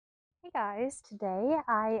Guys, today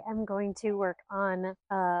I am going to work on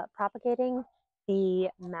propagating the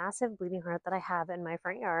massive bleeding heart that I have in my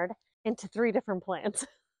front yard into 3 different plants.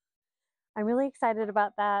 I'm really excited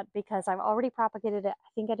about that because I've already propagated it. I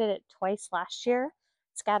think I did it twice last year,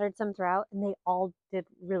 scattered some throughout, and they all did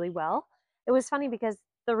really well. It was funny because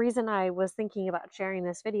the reason I was thinking about sharing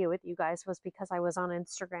this video with you guys was because I was on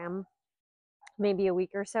Instagram maybe a week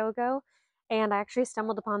or so ago, and I actually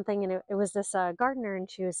stumbled upon thing, and it was this gardener,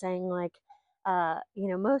 and she was saying like,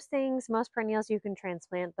 most perennials you can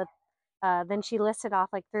transplant, but then she listed off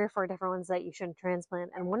like 3 or 4 different ones that you shouldn't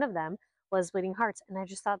transplant, and one of them was bleeding hearts, and I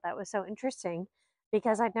just thought that was so interesting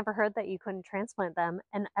because I'd never heard that you couldn't transplant them,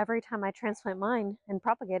 and every time I transplant mine and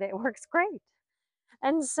propagate it, it works great.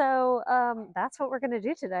 And so that's what we're going to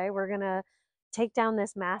do today. We're going to take down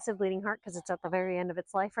this massive bleeding heart because it's at the very end of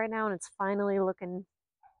its life right now, and it's finally looking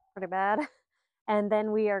pretty bad. And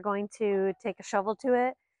then we are going to take a shovel to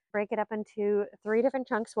it, break it up into 3 different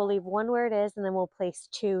chunks. We'll leave one where it is, and then we'll place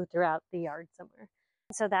 2 throughout the yard somewhere.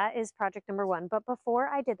 So that is project number 1. But before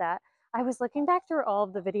I did that, I was looking back through all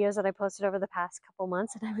of the videos that I posted over the past couple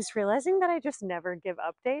months, and I was realizing that I just never give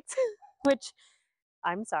updates, which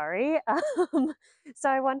I'm sorry. So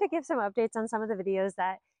I wanted to give some updates on some of the videos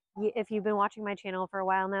that if you've been watching my channel for a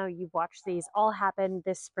while now, you've watched these all happen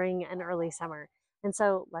this spring and early summer. And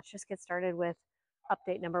so let's just get started with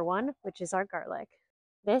update number 1, which is our garlic.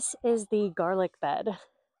 This is the garlic bed.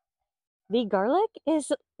 The garlic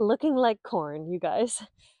is looking like corn, you guys.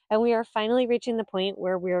 And we are finally reaching the point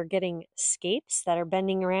where we're getting scapes that are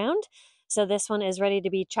bending around. So this one is ready to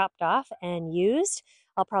be chopped off and used.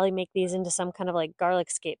 I'll probably make these into some kind of like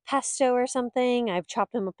garlic scape pesto or something. I've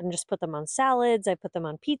chopped them up and just put them on salads. I put them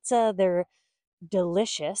on pizza. They're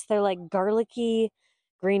delicious. They're like garlicky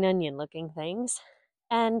green onion looking things.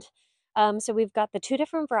 And so we've got the 2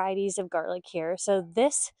 different varieties of garlic here. So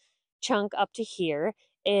this chunk up to here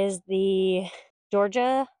is the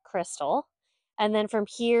Georgia Crystal. And then from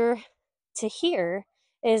here to here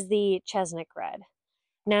is the Chestnut Red.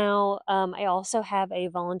 Now, I also have a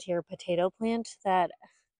volunteer potato plant that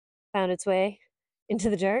found its way into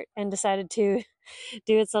the dirt and decided to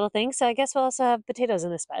do its little thing. So I guess we'll also have potatoes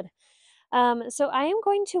in this bed. So I am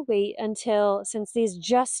going to wait until, since these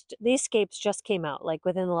scapes just came out like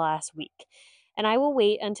within the last week, and I will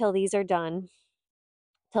wait until these are done,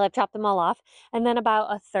 till I've chopped them all off, and then about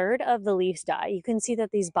 1/3 of the leaves die. You can see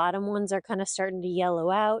that these bottom ones are kind of starting to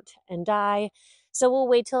yellow out and die. So we'll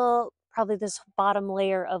wait till probably this bottom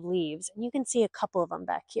layer of leaves, and you can see a couple of them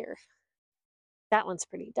back here. That one's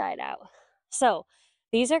pretty died out. So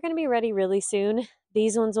these are going to be ready really soon.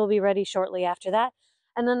 These ones will be ready shortly after that.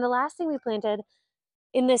 And then the last thing we planted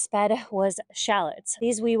in this bed was shallots.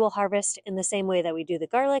 These we will harvest in the same way that we do the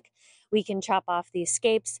garlic. We can chop off these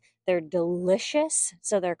scapes. They're delicious.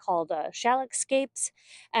 So they're called shallot scapes.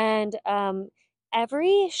 And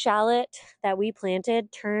every shallot that we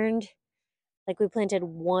planted turned, like we planted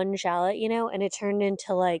 1 shallot, and it turned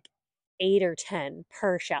into like 8 or 10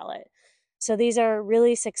 per shallot. So these are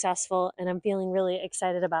really successful, and I'm feeling really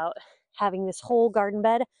excited about having this whole garden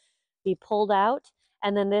bed be pulled out.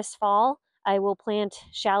 And then this fall, I will plant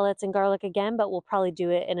shallots and garlic again, but we'll probably do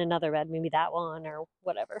it in another bed, maybe that one or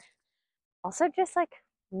whatever. Also, just like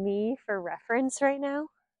me for reference right now.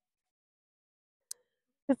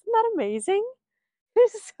 Isn't that amazing?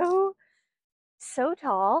 It's so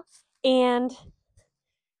tall. And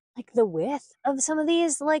like the width of some of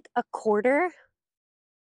these, like a quarter,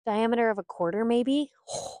 diameter of a quarter maybe.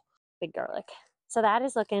 Big garlic. So that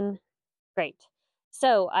is looking great.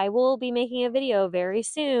 So I will be making a video very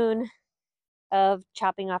soon of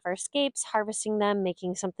chopping off our scapes, harvesting them,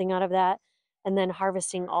 making something out of that, and then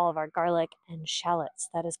harvesting all of our garlic and shallots.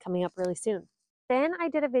 That is coming up really soon. Then I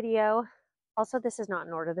did a video. Also, this is not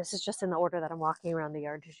in order. This is just in the order that I'm walking around the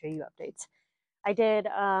yard to show you updates. I did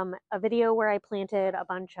a video where I planted a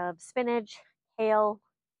bunch of spinach, kale,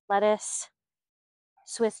 lettuce,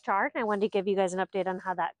 Swiss chard, and I wanted to give you guys an update on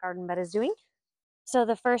how that garden bed is doing. So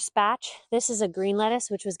the first batch, this is a green lettuce,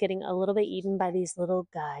 which was getting a little bit eaten by these little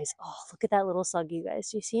guys. Oh, look at that little slug, you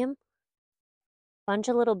guys. Do you see him? Bunch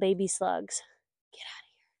of little baby slugs. Get out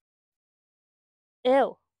of here.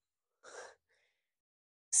 Ew.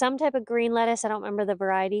 Some type of green lettuce. I don't remember the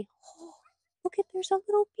variety. Oh, look at, there's a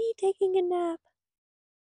little bee taking a nap.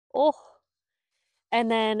 Oh. And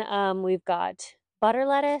then we've got butter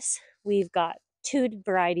lettuce. We've got 2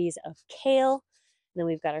 varieties of kale. And then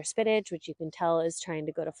we've got our spinach, which you can tell is trying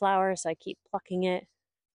to go to flower, so I keep plucking it.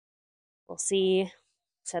 We'll see.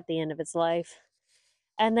 It's at the end of its life.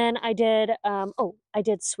 And then I did, I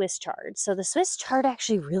did Swiss chard. So the Swiss chard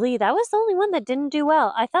actually that was the only one that didn't do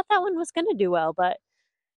well. I thought that one was going to do well, but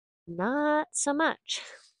not so much.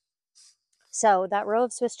 So that row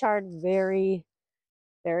of Swiss chard, very,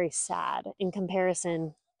 very sad in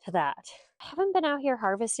comparison to that. I haven't been out here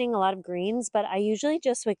harvesting a lot of greens, but I usually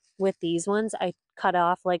just with these ones, I cut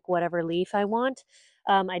off like whatever leaf I want.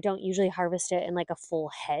 I don't usually harvest it in like a full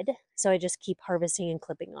head, so I just keep harvesting and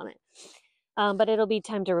clipping on it. But it'll be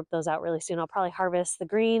time to rip those out really soon. I'll probably harvest the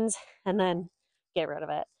greens and then get rid of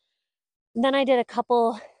it. And then I did a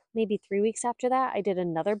couple, maybe 3 weeks after that, I did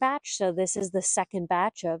another batch. So this is the second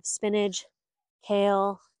batch of spinach,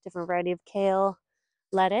 kale, different variety of kale,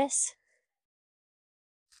 lettuce.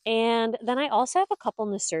 And then I also have a couple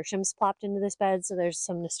nasturtiums plopped into this bed. So there's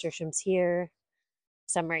some nasturtiums here,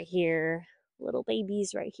 some right here, little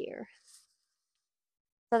babies right here.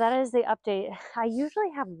 So that is the update. I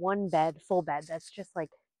usually have one bed, full bed, that's just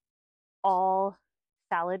like all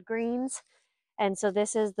salad greens. And so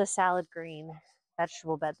this is the salad green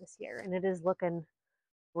vegetable bed this year. And it is looking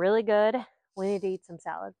really good. We need to eat some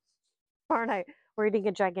salad. Tomorrow night, we're eating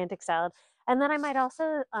a gigantic salad. And then I might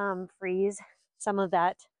also freeze some of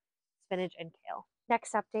that spinach and kale.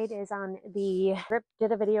 Next update is on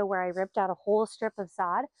did a video where I ripped out a whole strip of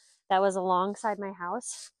sod that was alongside my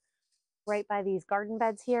house, right by these garden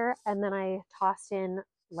beds here. And then I tossed in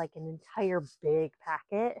like an entire big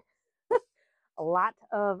packet, a lot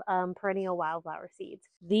of perennial wildflower seeds.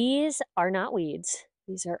 These are not weeds.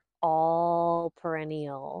 These are all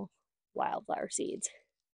perennial wildflower seeds.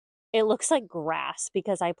 It looks like grass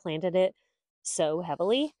because I planted it so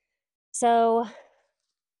heavily. So, I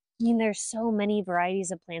mean, there's so many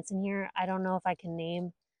varieties of plants in here. I don't know if I can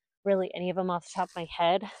name really any of them off the top of my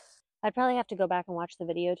head. I'd probably have to go back and watch the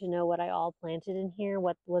video to know what I all planted in here,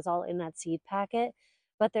 what was all in that seed packet.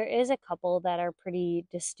 But there is a couple that are pretty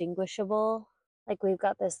distinguishable. Like we've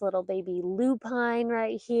got this little baby lupine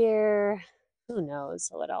right here. Who knows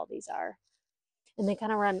what all these are. And they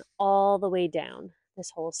kind of run all the way down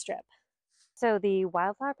this whole strip. So the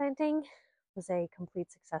wildflower planting was a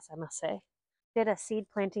complete success, I must say. Did a seed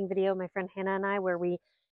planting video, my friend Hannah and I, where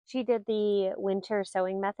she did the winter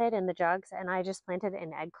sowing method in the jugs, and I just planted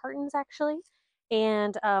in egg cartons actually.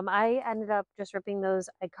 And I ended up just ripping those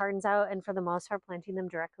egg cartons out and for the most part planting them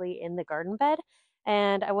directly in the garden bed.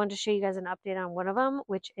 And I wanted to show you guys an update on one of them,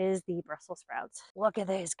 which is the Brussels sprouts. Look at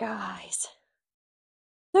these guys.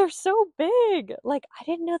 They're so big. Like, I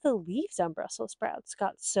didn't know the leaves on Brussels sprouts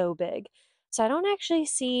got so big. So I don't actually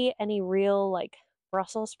see any real like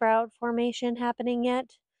Brussels sprout formation happening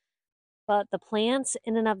yet. But the plants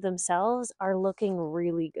in and of themselves are looking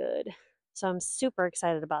really good. So I'm super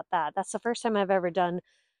excited about that. That's the first time I've ever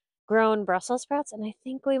grown Brussels sprouts, and I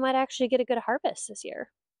think we might actually get a good harvest this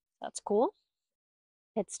year. That's cool.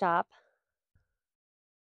 Pit stop.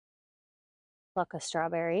 Pluck a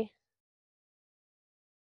strawberry.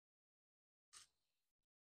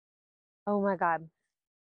 Oh my god.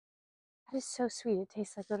 That is so sweet. It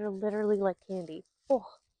tastes like literally like candy. Oh.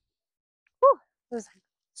 Whew. It was like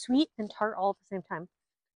sweet and tart all at the same time.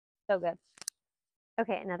 So good.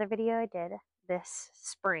 Okay, another video I did this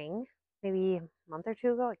spring, maybe a month or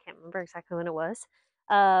two ago, I can't remember exactly when it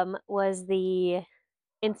was the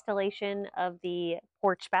installation of the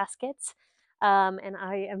porch baskets. And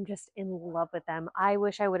I am just in love with them. I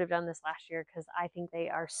wish I would have done this last year because I think they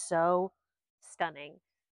are so stunning.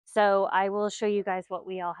 So I will show you guys what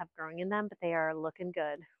we all have growing in them, but they are looking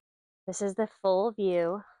good. This is the full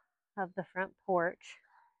view of the front porch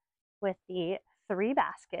with the 3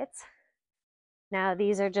 baskets. Now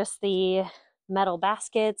these are just the metal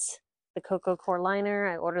baskets, the cocoa core liner.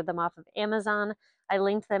 I ordered them off of Amazon. I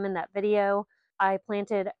linked them in that video. I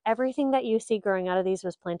planted everything that you see growing out of these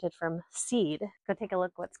was planted from seed. Go take a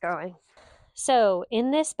look what's growing. So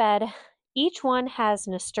in this bed, each one has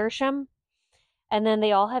nasturtium, and then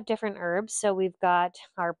they all have different herbs. So we've got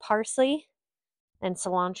our parsley and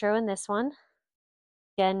cilantro in this one.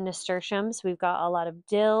 Again, nasturtiums. We've got a lot of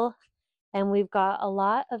dill, and we've got a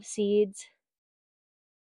lot of seeds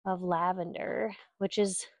of lavender, which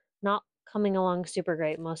is not coming along super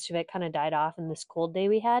great. Most of it kind of died off in this cold day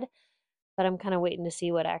we had, but I'm kind of waiting to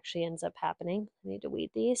see what actually ends up happening. I need to weed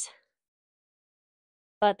these.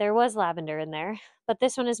 But there was lavender in there. But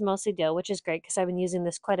this one is mostly dill, which is great because I've been using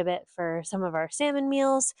this quite a bit for some of our salmon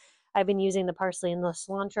meals. I've been using the parsley and the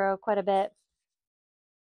cilantro quite a bit.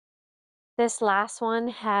 This last one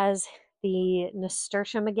has the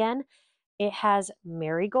nasturtium again. It has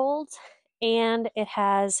marigolds, and it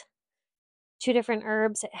has 2 different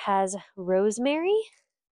herbs. It has rosemary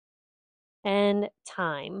and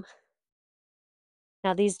thyme.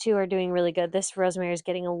 Now these 2 are doing really good. This rosemary is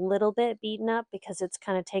getting a little bit beaten up because it's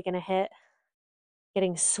kind of taken a hit,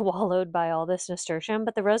 getting swallowed by all this nasturtium,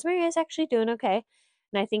 but the rosemary is actually doing okay.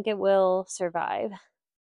 and I think it will survive.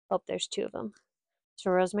 Oh, there's two of them.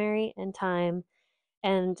 So rosemary and thyme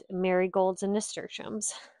and marigolds and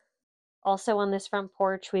nasturtiums. Also on this front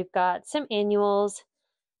porch, we've got some annuals.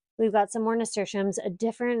 We've got some more nasturtiums, a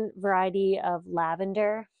different variety of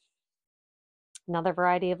lavender, another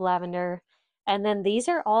variety of lavender. And then these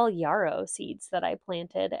are all yarrow seeds that I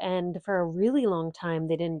planted. And for a really long time,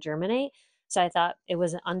 they didn't germinate. So I thought it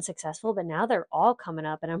was unsuccessful, but now they're all coming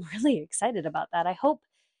up and I'm really excited about that. I hope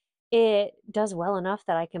it does well enough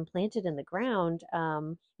that I can plant it in the ground,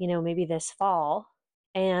 maybe this fall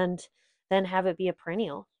and then have it be a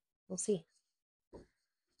perennial. We'll see.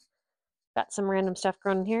 Got some random stuff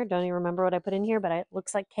grown in here. Don't even remember what I put in here, but it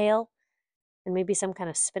looks like kale and maybe some kind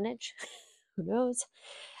of spinach. Who knows?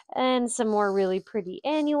 And some more really pretty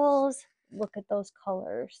annuals. Look at those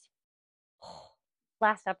colors.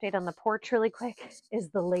 Last update on the porch really quick is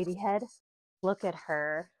the ladyhead. Look at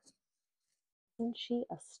her. Isn't she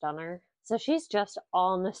a stunner? So she's just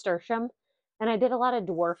all nasturtium. And I did a lot of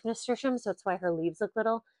dwarf nasturtium, so that's why her leaves look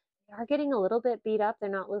little. They are getting a little bit beat up. They're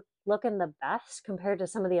not looking the best compared to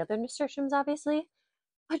some of the other nasturtiums, obviously.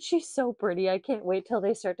 But she's so pretty. I can't wait till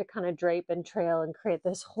they start to kind of drape and trail and create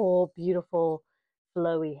this whole beautiful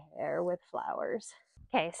flowy hair with flowers.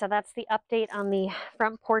 Okay, so that's the update on the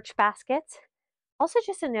front porch baskets. Also,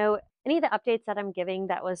 just a note, any of the updates that I'm giving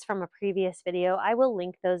that was from a previous video, I will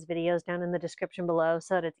link those videos down in the description below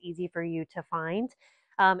so that it's easy for you to find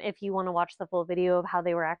if you want to watch the full video of how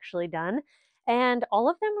they were actually done. And all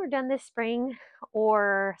of them were done this spring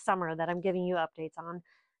or summer that I'm giving you updates on.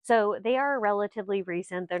 So they are relatively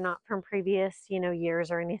recent. They're not from previous,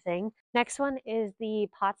 years or anything. Next one is the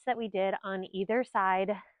pots that we did on either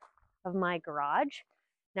side of my garage.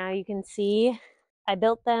 Now you can see I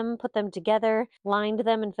built them, put them together, lined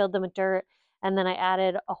them and filled them with dirt, and then I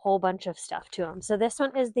added a whole bunch of stuff to them. So this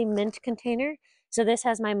one is the mint container. So this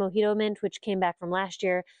has my mojito mint, which came back from last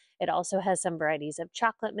year. It also has some varieties of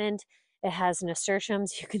chocolate mint. It has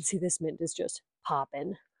nasturtiums. You can see this mint is just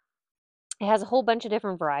popping. It has a whole bunch of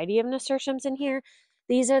different variety of nasturtiums in here.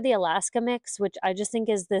 These are the Alaska mix, which I just think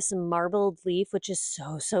is this marbled leaf, which is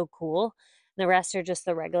so, so cool. The rest are just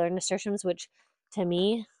the regular nasturtiums, which to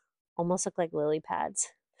me almost look like lily pads.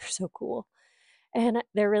 They're so cool. And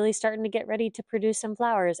they're really starting to get ready to produce some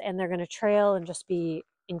flowers, and they're going to trail and just be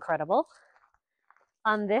incredible.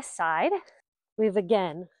 On this side, we've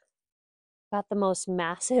again got the most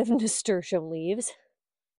massive nasturtium leaves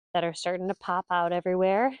that are starting to pop out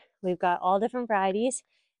everywhere. We've got all different varieties.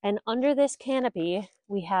 And under this canopy,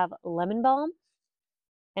 we have lemon balm,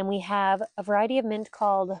 and we have a variety of mint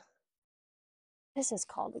called, this is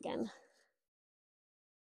called again,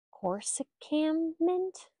 Corsicum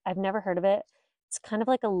mint. I've never heard of it. It's kind of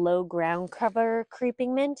like a low ground cover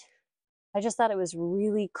creeping mint. I just thought it was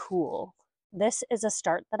really cool. This is a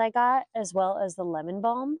start that I got, as well as the lemon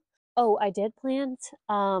balm. Oh, I did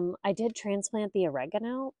transplant the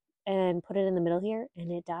oregano and put it in the middle here,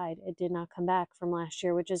 and it died. It did not come back from last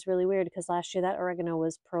year, which is really weird because last year that oregano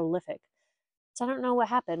was prolific. So I don't know what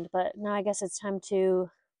happened, but now I guess it's time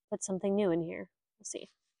to put something new in here. We'll see.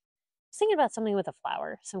 I was thinking about something with a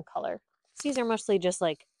flower, some color. These are mostly just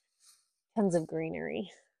like tons of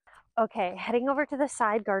greenery. Okay, heading over to the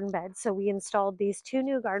side garden bed. So we installed these two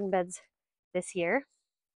new garden beds this year,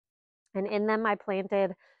 and in them I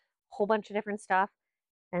planted a whole bunch of different stuff,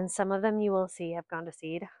 and some of them you will see have gone to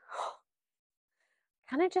seed.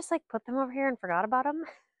 Kind of just like put them over here and forgot about them,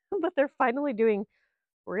 but they're finally doing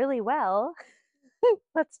really well.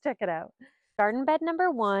 Let's check it out. Garden bed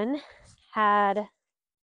number 1 had, oh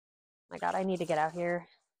my God, I need to get out here.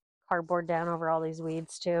 Cardboard down over all these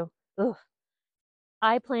weeds too. Ugh.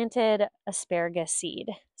 I planted asparagus seed.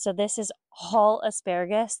 So this is all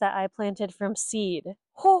asparagus that I planted from seed.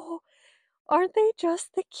 Oh, aren't they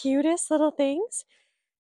just the cutest little things?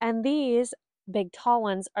 And these big tall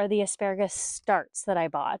ones are the asparagus starts that I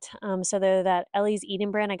bought. So they're that Ellie's Eden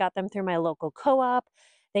brand. I got them through my local co-op.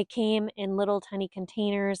 They came in little tiny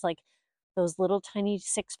containers, like those little tiny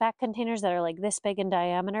 6-pack containers that are like this big in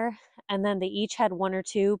diameter. And then they each had 1 or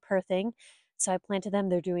 2 per thing. So I planted them.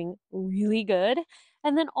 They're doing really good.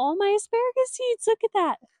 And then all my asparagus seeds, look at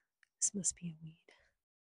that. This must be a weed.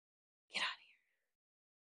 Get out of here.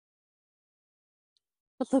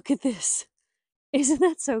 But look at this. Isn't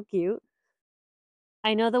that so cute?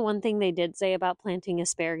 I know the one thing they did say about planting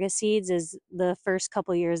asparagus seeds is the first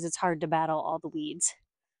couple years it's hard to battle all the weeds.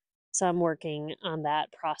 So I'm working on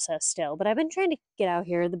that process still. But I've been trying to get out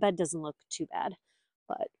here. The bed doesn't look too bad.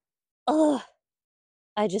 But, ugh,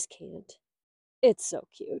 I just can't. It's so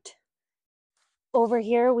cute. Over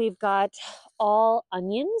here we've got all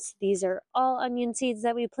onions. These are all onion seeds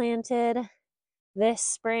that we planted. this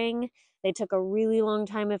spring. They took a really long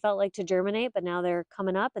time, it felt like, to germinate, but now they're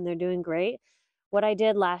coming up and they're doing great. What I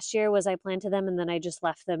did last year was I planted them and then I just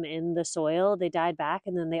left them in the soil. They died back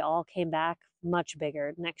and then they all came back much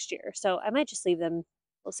bigger next year. So I might just leave them.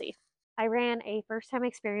 We'll see. I ran a first time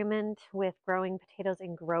experiment with growing potatoes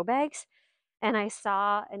in grow bags. And I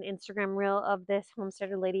saw an Instagram reel of this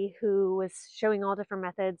homesteader lady who was showing all different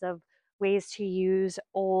methods of ways to use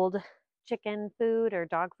old chicken food or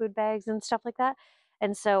dog food bags and stuff like that.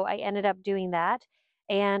 And so I ended up doing that.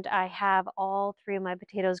 And I have all 3 of my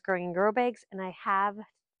potatoes growing in grow bags, and I have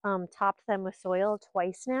topped them with soil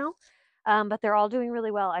twice now. But they're all doing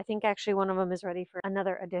really well. I think actually one of them is ready for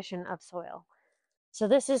another addition of soil. So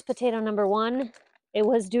this is potato number 1. It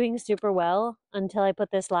was doing super well until I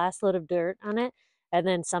put this last load of dirt on it, and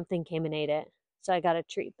then something came and ate it. So I got to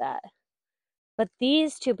treat that. But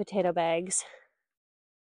these 2 potato bags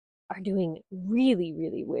are doing really,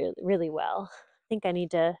 really, really, really well. I think I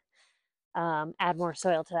need to add more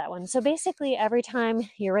soil to that one. So basically, every time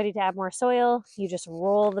you're ready to add more soil, you just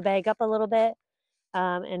roll the bag up a little bit,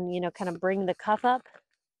 and kind of bring the cup up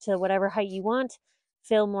to whatever height you want,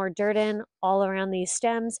 fill more dirt in all around these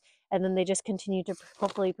stems, and then they just continue to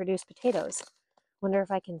hopefully produce potatoes. Wonder if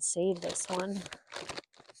I can save this one.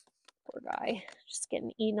 Poor guy, just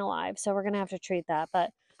getting eaten alive. So we're gonna have to treat that.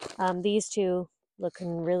 But these 2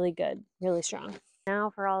 looking really good, really strong.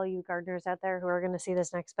 Now for all you gardeners out there who are gonna see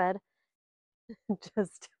this next bed,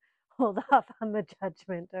 just hold off on the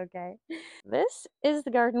judgment, okay? This is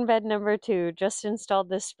the garden bed number 2, just installed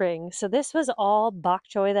this spring. So this was all bok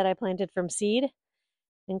choy that I planted from seed,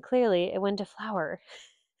 and clearly it went to flower.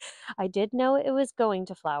 I did know it was going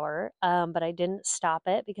to flower, but I didn't stop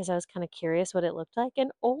it because I was kind of curious what it looked like.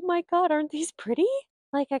 And oh my God, aren't these pretty?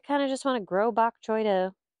 Like, I kind of just want to grow bok choy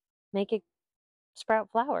to make it sprout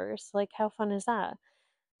flowers. Like, how fun is that?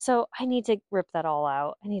 So I need to rip that all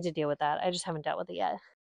out. I need to deal with that. I just haven't dealt with it yet.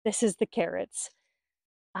 This is the carrots.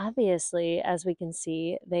 Obviously, as we can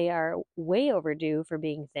see, they are way overdue for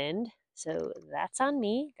being thinned. So that's on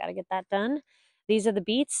me. Got to get that done. These are the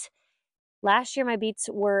beets. Last year, my beets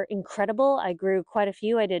were incredible. I grew quite a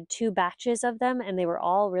few. I did 2 batches of them and they were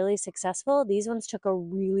all really successful. These ones took a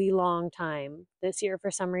really long time this year for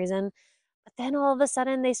some reason. But then all of a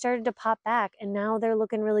sudden they started to pop back and now they're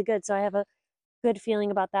looking really good. So I have a good feeling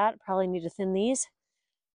about that. Probably need to thin these.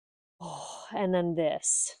 Oh, and then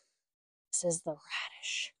this. This is the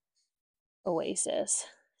radish oasis.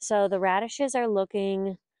 So the radishes are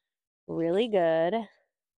looking really good.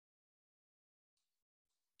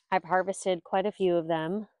 I've harvested quite a few of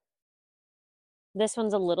them. This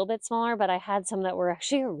one's a little bit smaller, but I had some that were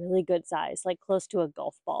actually a really good size, like close to a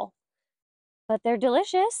golf ball. But they're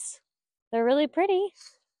delicious. They're really pretty.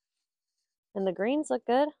 And the greens look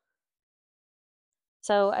good.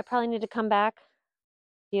 So I probably need to come back,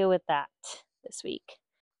 deal with that this week.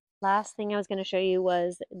 Last thing I was going to show you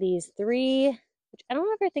was these 3, which I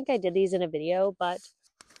don't ever think I did these in a video, but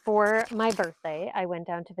for my birthday, I went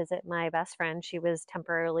down to visit my best friend. She was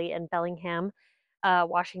temporarily in Bellingham,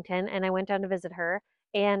 Washington, and I went down to visit her.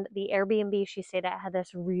 And the Airbnb she stayed at had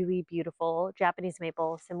this really beautiful Japanese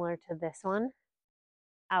maple similar to this one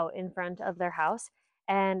out in front of their house.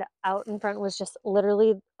 And out in front was just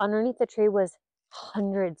literally underneath the tree was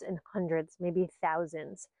hundreds and hundreds, maybe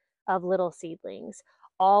thousands of little seedlings,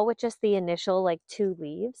 all with just the initial like 2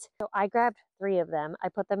 leaves. So I grabbed 3 of them. I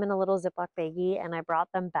put them in a little Ziploc baggie and I brought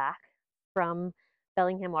them back from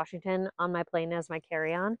Bellingham, Washington on my plane as my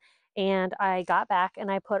carry-on. And I got back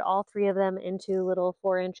and I put all 3 of them into little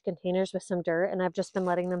 4-inch containers with some dirt. And I've just been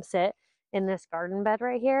letting them sit in this garden bed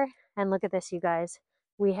right here. And look at this, you guys.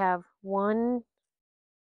 We have 1,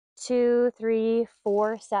 2, 3,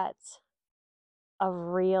 4 sets of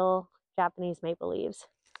real Japanese maple leaves.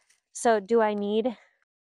 So do I need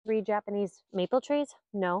 3 Japanese maple trees?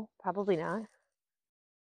 No, probably not.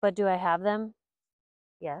 But do I have them?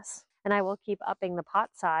 Yes. And I will keep upping the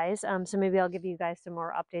pot size. So maybe I'll give you guys some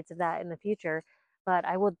more updates of that in the future. But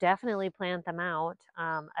I will definitely plant them out,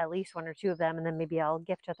 at least 1 or 2 of them, and then maybe I'll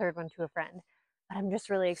gift a 3rd one to a friend. But I'm just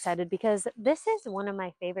really excited because this is one of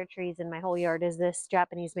my favorite trees in my whole yard is this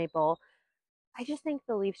Japanese maple. I just think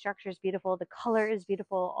the leaf structure is beautiful. The color is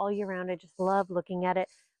beautiful all year round. I just love looking at it.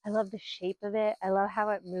 I love the shape of it. I love how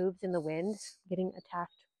it moves in the wind, getting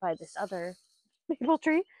attacked by this other maple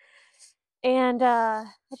tree. And I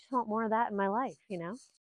just want more of that in my life, you know?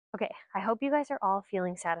 Okay, I hope you guys are all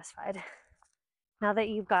feeling satisfied. Now that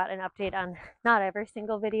you've got an update on not every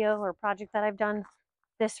single video or project that I've done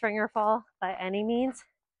this spring or fall by any means,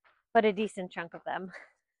 but a decent chunk of them.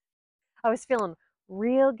 I was feeling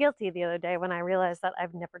real guilty the other day when I realized that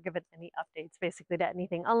I've never given any updates basically to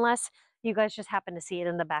anything, unless you guys just happen to see it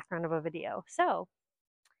in the background of a video. So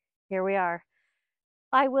here we are.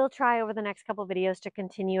 I will try over the next couple videos to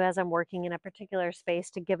continue as I'm working in a particular space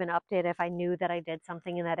to give an update. If I knew that I did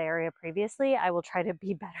something in that area previously, I will try to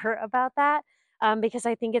be better about that, because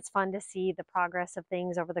I think it's fun to see the progress of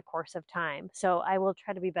things over the course of time. So I will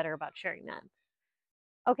try to be better about sharing that.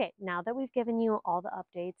 Okay, now that we've given you all the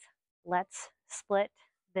updates, let's split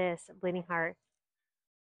this bleeding heart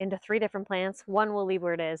into 3 different plants. One we'll leave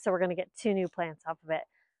where it is, so we're going to get 2 new plants off of it.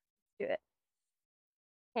 Let's do it.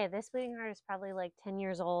 Okay, this bleeding heart is probably like 10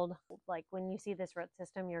 years old. Like when you see this root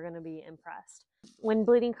system, you're going to be impressed. When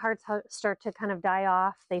bleeding hearts start to kind of die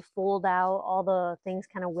off, they fold out, all the things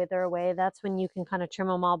kind of wither away. That's when you can kind of trim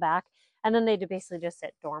them all back. And then they basically just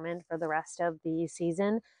sit dormant for the rest of the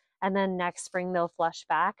season. And then next spring, they'll flush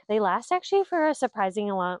back. They last actually for a surprising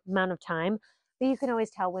amount of time, but you can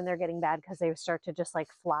always tell when they're getting bad because they start to just like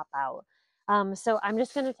flop out. So I'm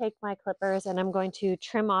just going to take my clippers and I'm going to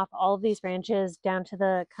trim off all of these branches down to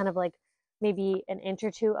the kind of like maybe an inch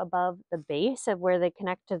or 2 above the base of where they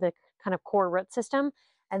connect to the kind of core root system.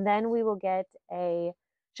 And then we will get a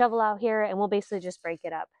shovel out here and we'll basically just break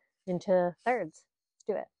it up into thirds. Let's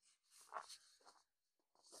do it.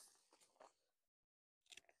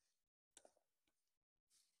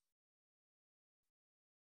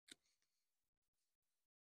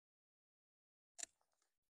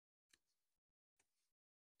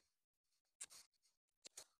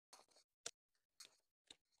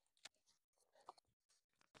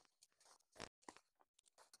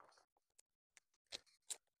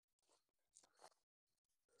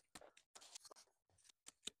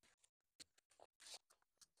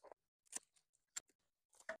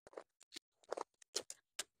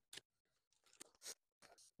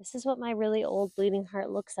 This is what my really old bleeding heart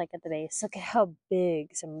looks like at the base. Look at how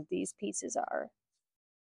big some of these pieces are.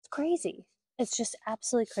 It's crazy. It's just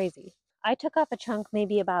absolutely crazy. I took off a chunk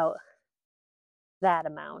maybe about that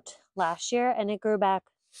amount last year and it grew back.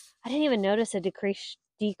 I didn't even notice a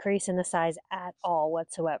decrease in the size at all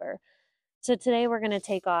whatsoever. So today we're going to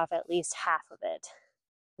take off at least half of it,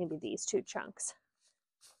 maybe these 2 chunks,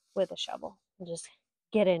 with a shovel and just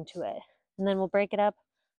get into it. And then we'll break it up,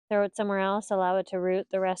 throw it somewhere else, allow it to root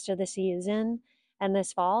the rest of the season and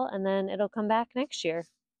this fall, and then it'll come back next year.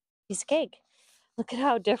 Piece of cake. Look at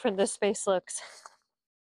how different this space looks.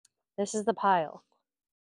 This is the pile,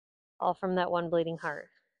 all from that one bleeding heart.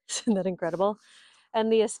 Isn't that incredible?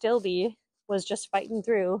 And the astilbe was just fighting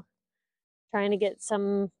through, trying to get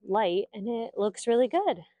some light, and it looks really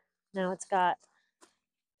good. Now it's got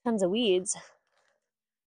tons of weeds,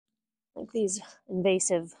 like these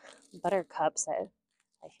invasive buttercups that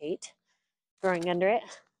I hate growing under it.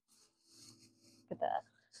 Look at that.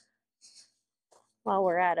 While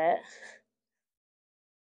we're at it.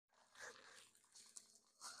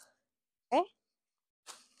 Okay.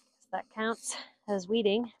 So that counts as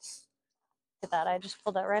weeding. Look at that. I just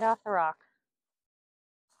pulled that right off the rock.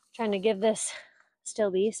 Trying to give this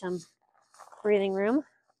astilbe some breathing room.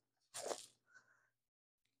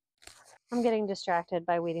 I'm getting distracted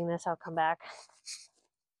by weeding this. I'll come back.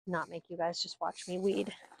 Not make you guys just watch me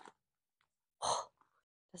weed.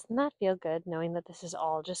 Doesn't that feel good knowing that this is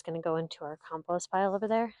all just going to go into our compost pile over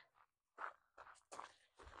there?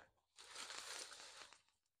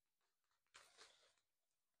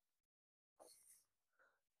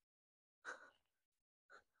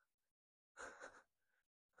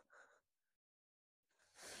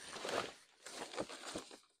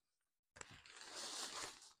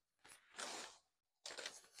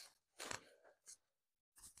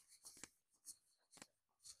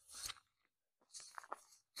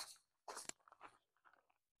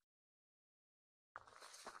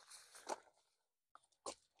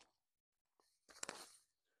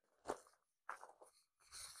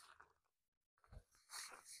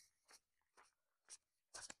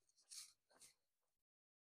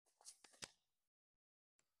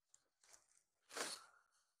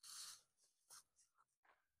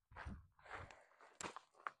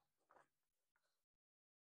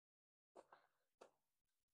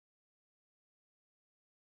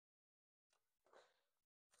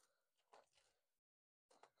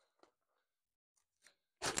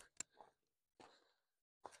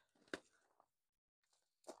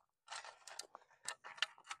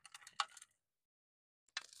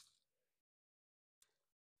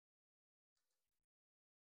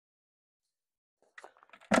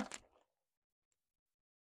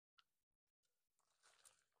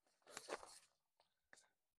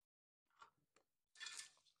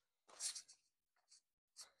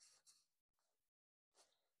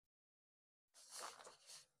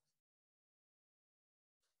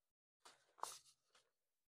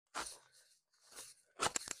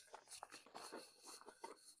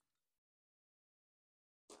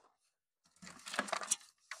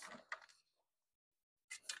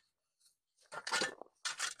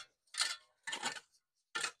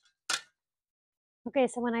 Okay,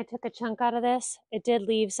 so when I took a chunk out of this, it did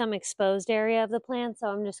leave some exposed area of the plant, so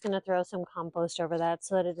I'm just going to throw some compost over that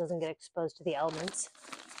so that it doesn't get exposed to the elements.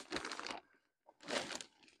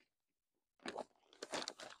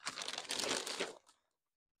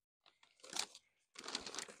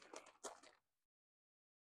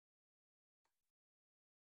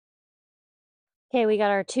 Okay, we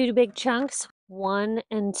got our 2 big chunks, 1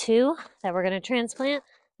 and 2, that we're going to transplant.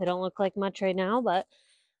 They don't look like much right now, but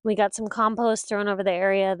we got some compost thrown over the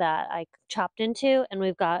area that I chopped into, and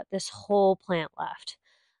we've got this whole plant left.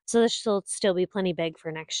 So this will still be plenty big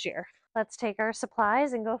for next year. Let's take our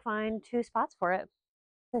supplies and go find 2 spots for it.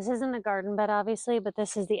 This isn't a garden bed, obviously, but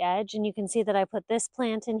this is the edge, and you can see that I put this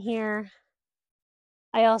plant in here.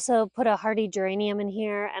 I also put a hardy geranium in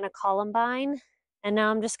here and a columbine. And now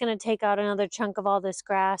I'm just going to take out another chunk of all this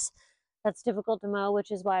grass that's difficult to mow,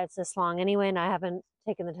 which is why it's this long anyway, and I haven't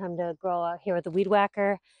taken the time to grow out here with the weed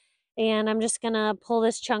whacker. And I'm just going to pull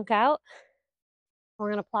this chunk out.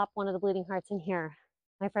 We're going to plop one of the bleeding hearts in here.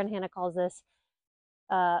 My friend Hannah calls this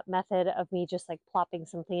method of me just like plopping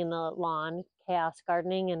something in the lawn, chaos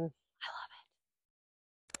gardening, and I love it.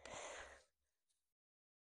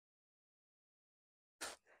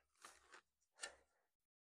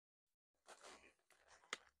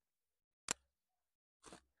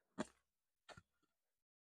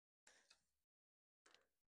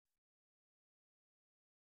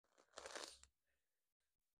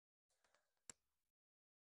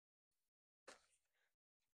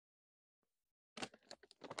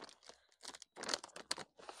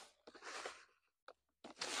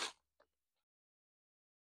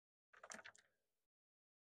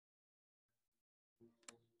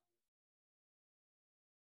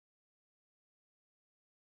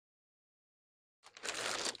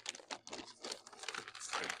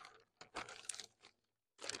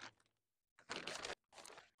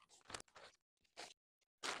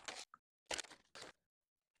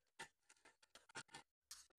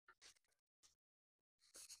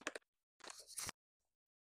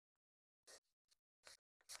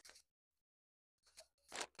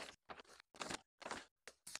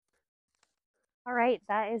 All right,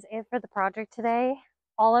 that is it for the project today.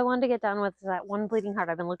 All I wanted to get done with is that one bleeding heart.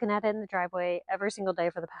 I've been looking at it in the driveway every single day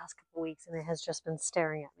for the past couple weeks, and it has just been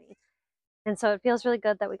staring at me. And so it feels really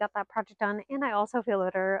good that we got that project done, and I also feel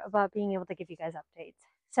better about being able to give you guys updates.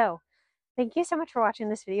 So thank you so much for watching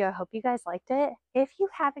this video. I hope you guys liked it. If you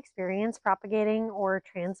have experience propagating or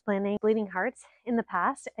transplanting bleeding hearts in the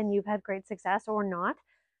past and you've had great success or not,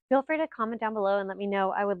 feel free to comment down below and let me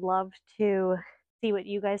know. I would love to see what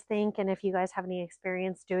you guys think and if you guys have any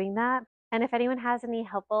experience doing that. And if anyone has any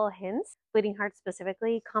helpful hints, bleeding hearts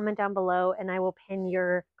specifically, comment down below and I will pin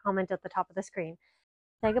your comment at the top of the screen.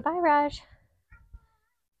 Say goodbye, Raj.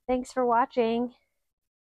 Thanks for watching.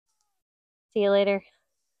 See you later.